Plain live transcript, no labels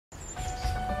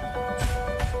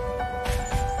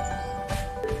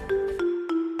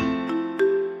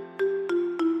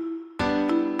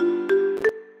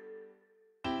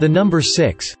The number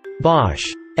 6.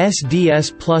 Bosch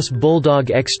SDS-Plus Bulldog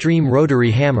Xtreme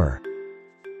Rotary Hammer.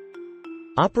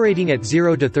 Operating at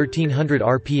 0 to 1300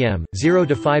 rpm, 0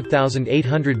 to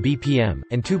 5800 bpm,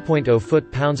 and 2.0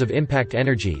 foot-pounds of impact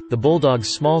energy, the Bulldog's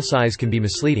small size can be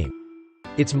misleading.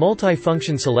 Its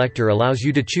multi-function selector allows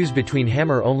you to choose between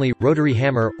hammer only, rotary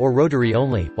hammer, or rotary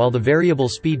only, while the variable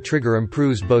speed trigger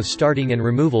improves both starting and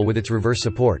removal with its reverse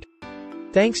support.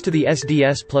 Thanks to the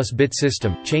SDS-Plus bit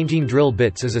system, changing drill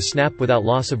bits is a snap without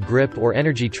loss of grip or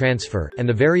energy transfer, and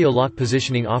the Vario-Lock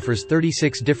positioning offers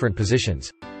 36 different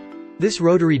positions. This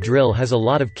rotary drill has a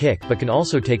lot of kick but can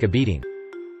also take a beating.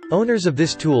 Owners of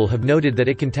this tool have noted that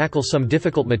it can tackle some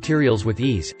difficult materials with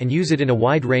ease, and use it in a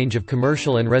wide range of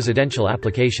commercial and residential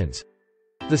applications.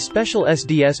 The special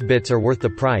SDS bits are worth the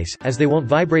price, as they won't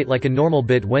vibrate like a normal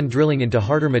bit when drilling into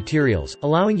harder materials,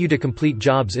 allowing you to complete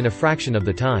jobs in a fraction of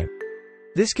the time.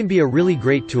 This can be a really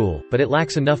great tool, but it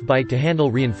lacks enough bite to handle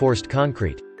reinforced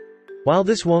concrete. While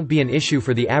this won't be an issue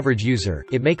for the average user,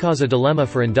 it may cause a dilemma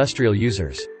for industrial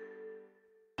users.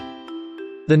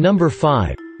 The number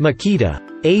 5.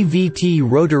 Makita AVT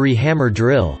Rotary Hammer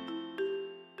Drill.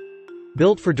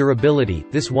 Built for durability,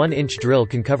 this 1-inch drill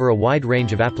can cover a wide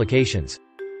range of applications.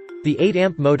 The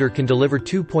 8-amp motor can deliver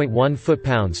 2.1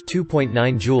 foot-pounds (2.9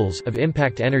 joules) of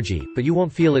impact energy, but you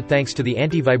won't feel it thanks to the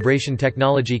anti-vibration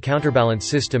technology counterbalance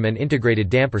system and integrated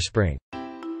damper spring.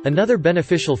 Another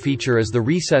beneficial feature is the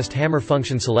recessed hammer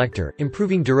function selector,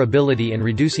 improving durability and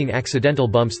reducing accidental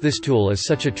bumps. This tool is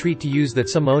such a treat to use that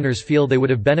some owners feel they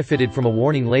would have benefited from a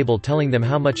warning label telling them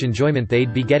how much enjoyment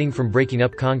they'd be getting from breaking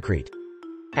up concrete.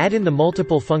 Add in the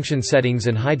multiple function settings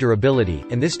and high durability,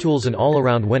 and this tool's an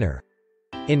all-around winner.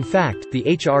 In fact, the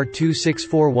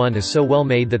HR2641 is so well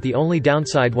made that the only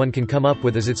downside one can come up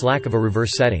with is its lack of a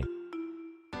reverse setting.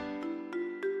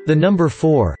 The number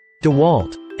 4.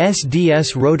 DeWalt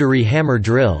SDS Rotary Hammer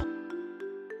Drill.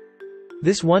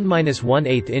 This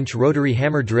 1-1/8-inch rotary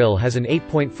hammer drill has an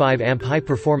 8.5 amp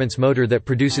high-performance motor that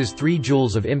produces 3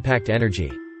 joules of impact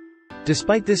energy.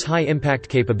 Despite this high impact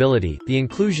capability, the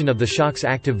inclusion of the shock's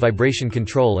active vibration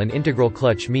control and integral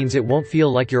clutch means it won't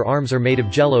feel like your arms are made of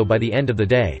jello by the end of the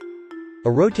day.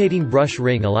 A rotating brush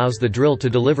ring allows the drill to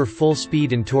deliver full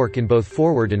speed and torque in both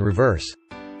forward and reverse.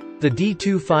 The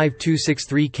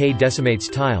D25263K decimates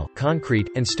tile,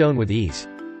 concrete, and stone with ease.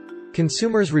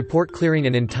 Consumers report clearing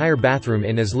an entire bathroom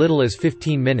in as little as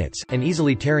 15 minutes, and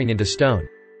easily tearing into stone.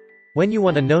 When you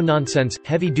want a no-nonsense,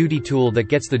 heavy-duty tool that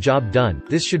gets the job done,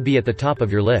 this should be at the top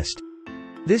of your list.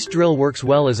 This drill works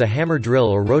well as a hammer drill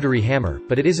or rotary hammer,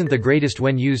 but it isn't the greatest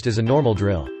when used as a normal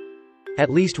drill. At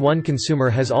least one consumer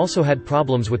has also had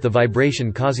problems with the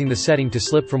vibration causing the setting to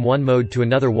slip from one mode to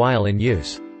another while in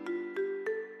use.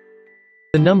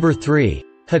 The number 3.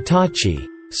 Hitachi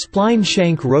Spline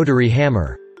Shank Rotary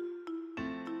Hammer.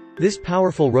 This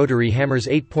powerful rotary hammer's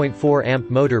 8.4 amp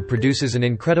motor produces an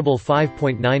incredible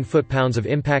 5.9 foot-pounds of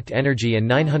impact energy and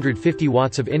 950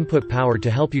 watts of input power to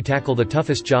help you tackle the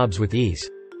toughest jobs with ease.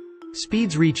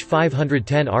 Speeds reach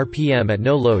 510 rpm at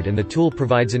no load, and the tool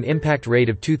provides an impact rate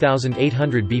of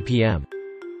 2800 bpm.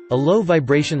 A low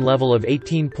vibration level of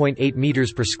 18.8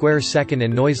 meters per square second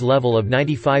and noise level of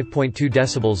 95.2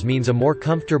 decibels means a more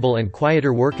comfortable and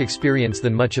quieter work experience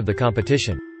than much of the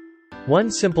competition.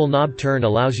 One simple knob turn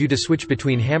allows you to switch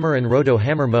between hammer and roto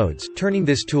hammer modes, turning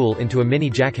this tool into a mini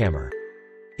jackhammer.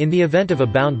 In the event of a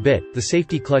bound bit, the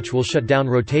safety clutch will shut down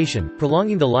rotation,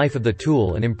 prolonging the life of the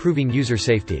tool and improving user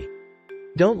safety.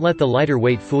 Don't let the lighter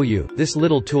weight fool you, this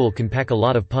little tool can pack a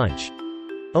lot of punch.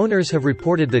 Owners have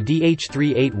reported the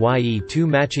DH38YE2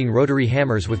 matching rotary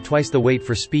hammers with twice the weight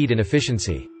for speed and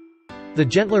efficiency. The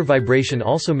gentler vibration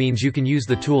also means you can use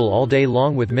the tool all day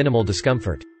long with minimal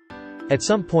discomfort. At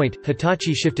some point,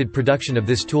 Hitachi shifted production of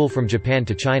this tool from Japan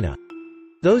to China.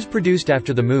 Those produced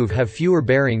after the move have fewer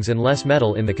bearings and less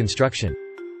metal in the construction.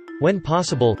 When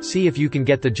possible, see if you can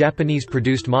get the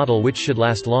Japanese-produced model, which should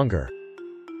last longer.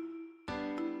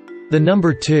 The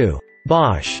number 2.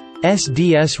 Bosch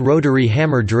SDS Rotary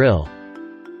Hammer Drill.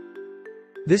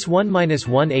 This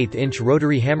 1-1/8-inch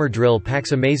rotary hammer drill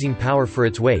packs amazing power for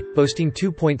its weight, boasting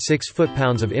 2.6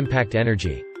 foot-pounds of impact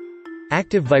energy.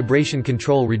 Active vibration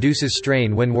control reduces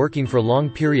strain when working for long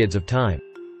periods of time.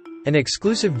 An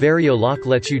exclusive Vario-Lock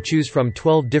lets you choose from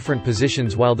 12 different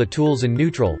positions while the tool's in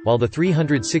neutral, while the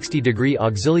 360-degree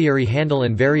auxiliary handle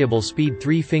and variable speed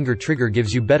 3-finger trigger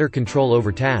gives you better control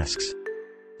over tasks.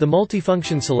 The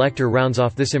multifunction selector rounds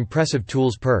off this impressive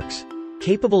tool's perks.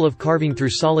 Capable of carving through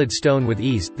solid stone with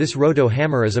ease, this roto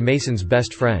hammer is a mason's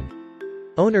best friend.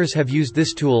 Owners have used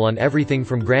this tool on everything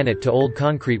from granite to old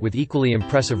concrete with equally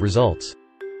impressive results.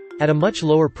 At a much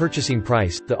lower purchasing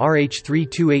price, the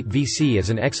RH328VC is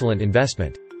an excellent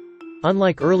investment.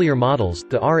 Unlike earlier models,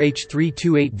 the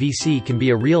RH328VC can be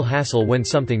a real hassle when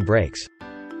something breaks.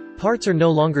 Parts are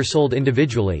no longer sold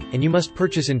individually, and you must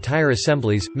purchase entire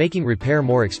assemblies, making repair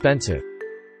more expensive.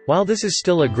 While this is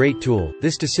still a great tool,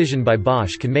 this decision by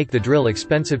Bosch can make the drill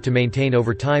expensive to maintain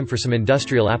over time for some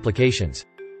industrial applications.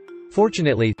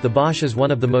 Fortunately, the Bosch is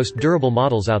one of the most durable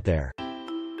models out there.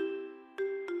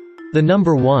 The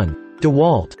number 1.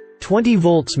 DeWalt 20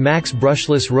 volts max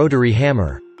brushless rotary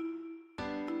hammer.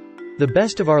 The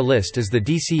best of our list is the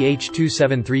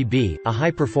DCH273B, a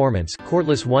high-performance,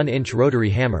 cordless 1-inch rotary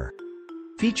hammer.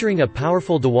 Featuring a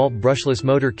powerful DeWalt brushless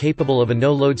motor capable of a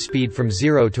no-load speed from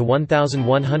 0 to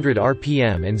 1100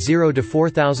 rpm and 0 to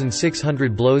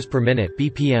 4600 blows per minute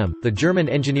 (bpm), the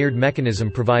German-engineered mechanism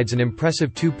provides an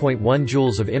impressive 2.1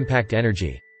 joules of impact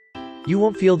energy. You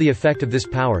won't feel the effect of this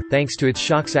power, thanks to its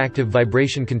Shock's active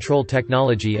vibration control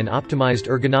technology and optimized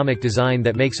ergonomic design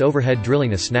that makes overhead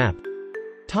drilling a snap.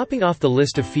 Topping off the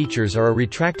list of features are a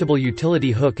retractable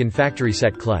utility hook and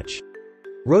factory-set clutch.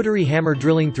 Rotary hammer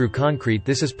drilling through concrete.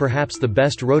 This is perhaps the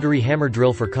best rotary hammer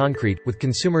drill for concrete, with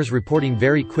consumers reporting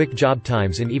very quick job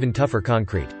times in even tougher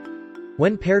concrete.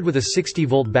 When paired with a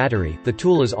 60-volt battery, the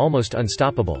tool is almost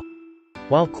unstoppable.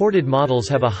 While corded models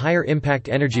have a higher impact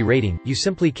energy rating, you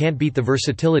simply can't beat the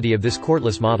versatility of this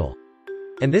cordless model.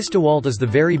 And this DeWalt is the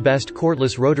very best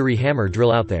cordless rotary hammer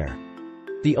drill out there.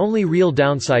 The only real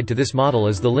downside to this model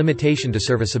is the limitation to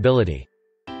serviceability.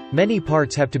 Many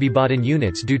parts have to be bought in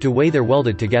units due to the way they're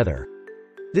welded together.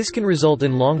 This can result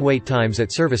in long wait times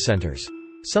at service centers.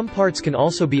 Some parts can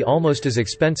also be almost as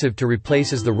expensive to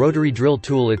replace as the rotary drill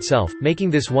tool itself,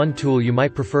 making this one tool you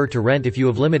might prefer to rent if you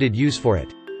have limited use for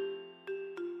it.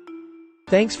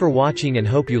 Thanks for watching and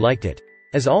hope you liked it.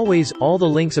 As always, all the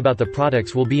links about the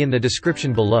products will be in the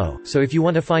description below, so if you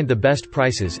want to find the best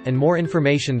prices, and more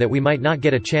information that we might not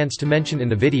get a chance to mention in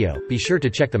the video, be sure to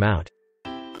check them out.